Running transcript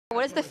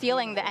What is the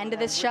feeling, the end of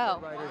this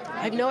show? I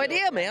have no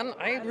idea, man.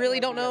 I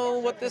really don't know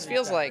what this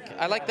feels like.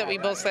 I like that we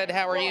both said,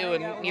 "How are you?"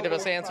 and neither of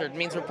us answered. It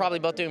means we're probably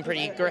both doing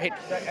pretty great.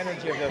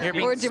 You're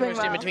being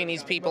squished in between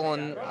these people,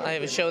 and I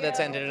have a show that's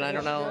ended, and I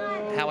don't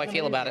know how I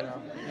feel about it.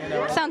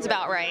 Sounds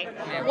about right.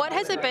 What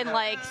has it been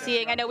like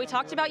seeing? I know we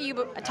talked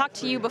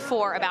to you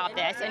before about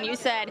this, and you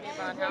said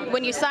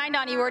when you signed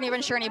on, you weren't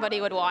even sure anybody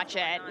would watch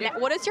it.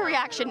 What is your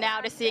reaction now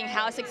to seeing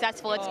how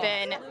successful it's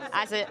been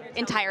as an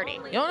entirety?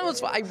 You know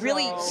what's I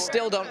really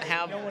still don't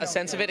have a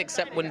sense of it,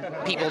 except when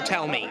people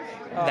tell me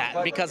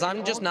that, because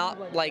I'm just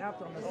not like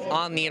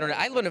on the internet.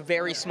 I live in a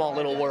very small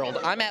little world.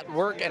 I'm at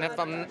work, and if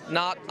I'm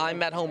not,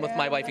 I'm at home with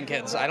my wife and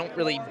kids. I don't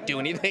really do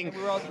anything,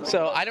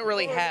 so I don't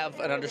really have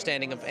an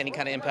understanding of any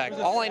kind of impact.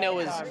 All I know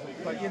is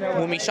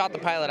when we shot the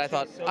pilot, I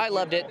thought, I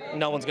loved it.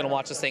 No one's going to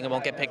watch this thing. It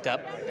won't get picked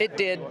up. It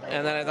did,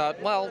 and then I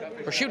thought, well,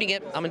 we're shooting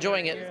it. I'm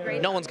enjoying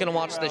it. No one's going to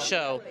watch this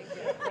show.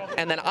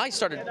 And then I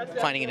started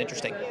finding it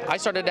interesting. I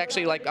started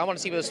actually I want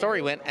to see where the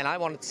story went, and I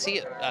wanted to see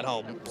it at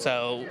home.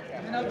 So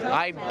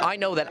I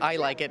know that I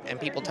like it, and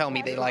people tell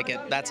me they like it.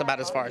 That's about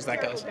as far as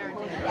that goes.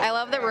 I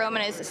love that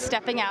Roman is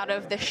stepping out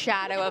of the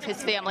shadow of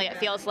his family, it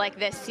feels like,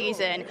 this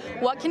season.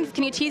 What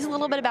can you tease a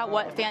little bit about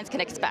what fans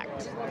can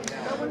expect?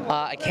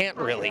 I can't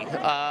really,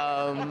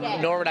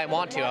 nor would I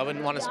want to. I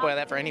wouldn't want to spoil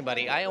that for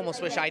anybody. I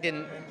almost wish I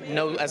didn't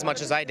know as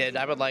much as I did.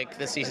 I would like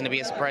this season to be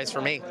a surprise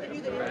for me.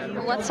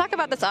 Let's talk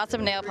about this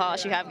awesome nail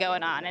polish you have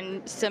going on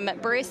and some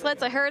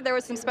bracelets. I heard there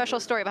was some special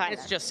story behind it.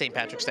 It's just St.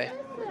 Patrick's Day.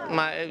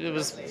 It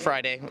was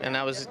Friday, and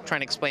I was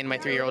trying to explain to my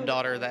 3-year-old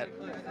daughter that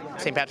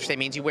St. Patrick's Day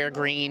means you wear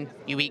green,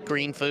 you eat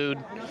green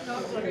food,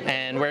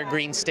 and wear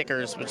green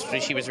stickers, which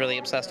she was really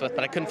obsessed with.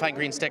 But I couldn't find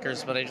green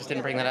stickers, but I just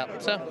didn't bring that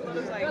up. So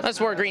I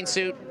just wore a green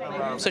suit,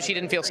 so she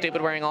didn't feel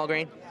stupid wearing all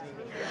green.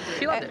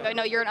 I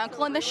know you're an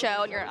uncle in the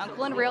show, and you're an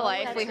uncle in real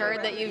life. We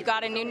heard that you've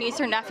got a new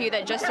niece or nephew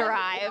that just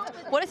arrived.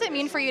 What does it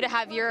mean for you to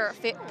have your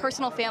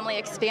personal family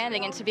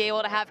expanding and to be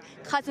able to have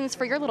cousins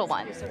for your little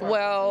ones?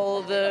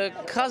 Well, the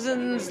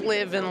cousins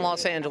live in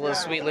Los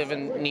Angeles. We live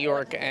in New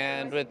York,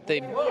 and with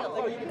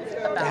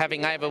I have a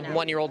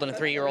 1-year-old and a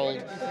 3-year-old,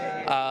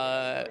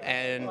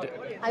 and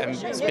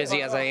as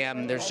busy as I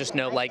am, there's just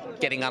no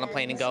getting on a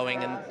plane and going,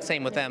 and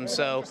same with them.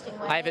 So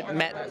I haven't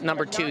met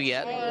number 2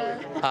 yet,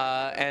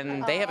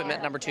 and they haven't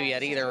met number 2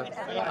 yet either,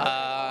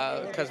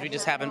 because we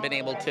just haven't been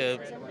able to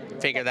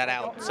figure that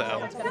out.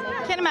 So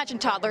can't imagine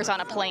toddlers on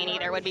a plane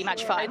either would be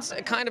much fun. It's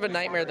kind of a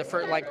nightmare.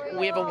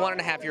 We have a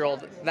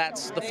 1.5-year-old.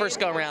 That's the first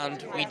go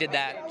around. We did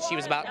that. She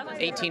was about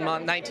 19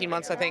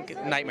 months, I think.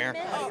 Nightmare.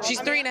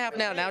 She's 3.5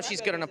 now. Now she's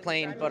good on a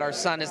plane, but our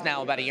son is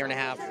now about 1.5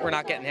 years. We're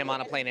not getting him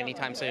on a plane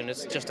anytime soon.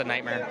 It's just a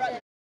nightmare.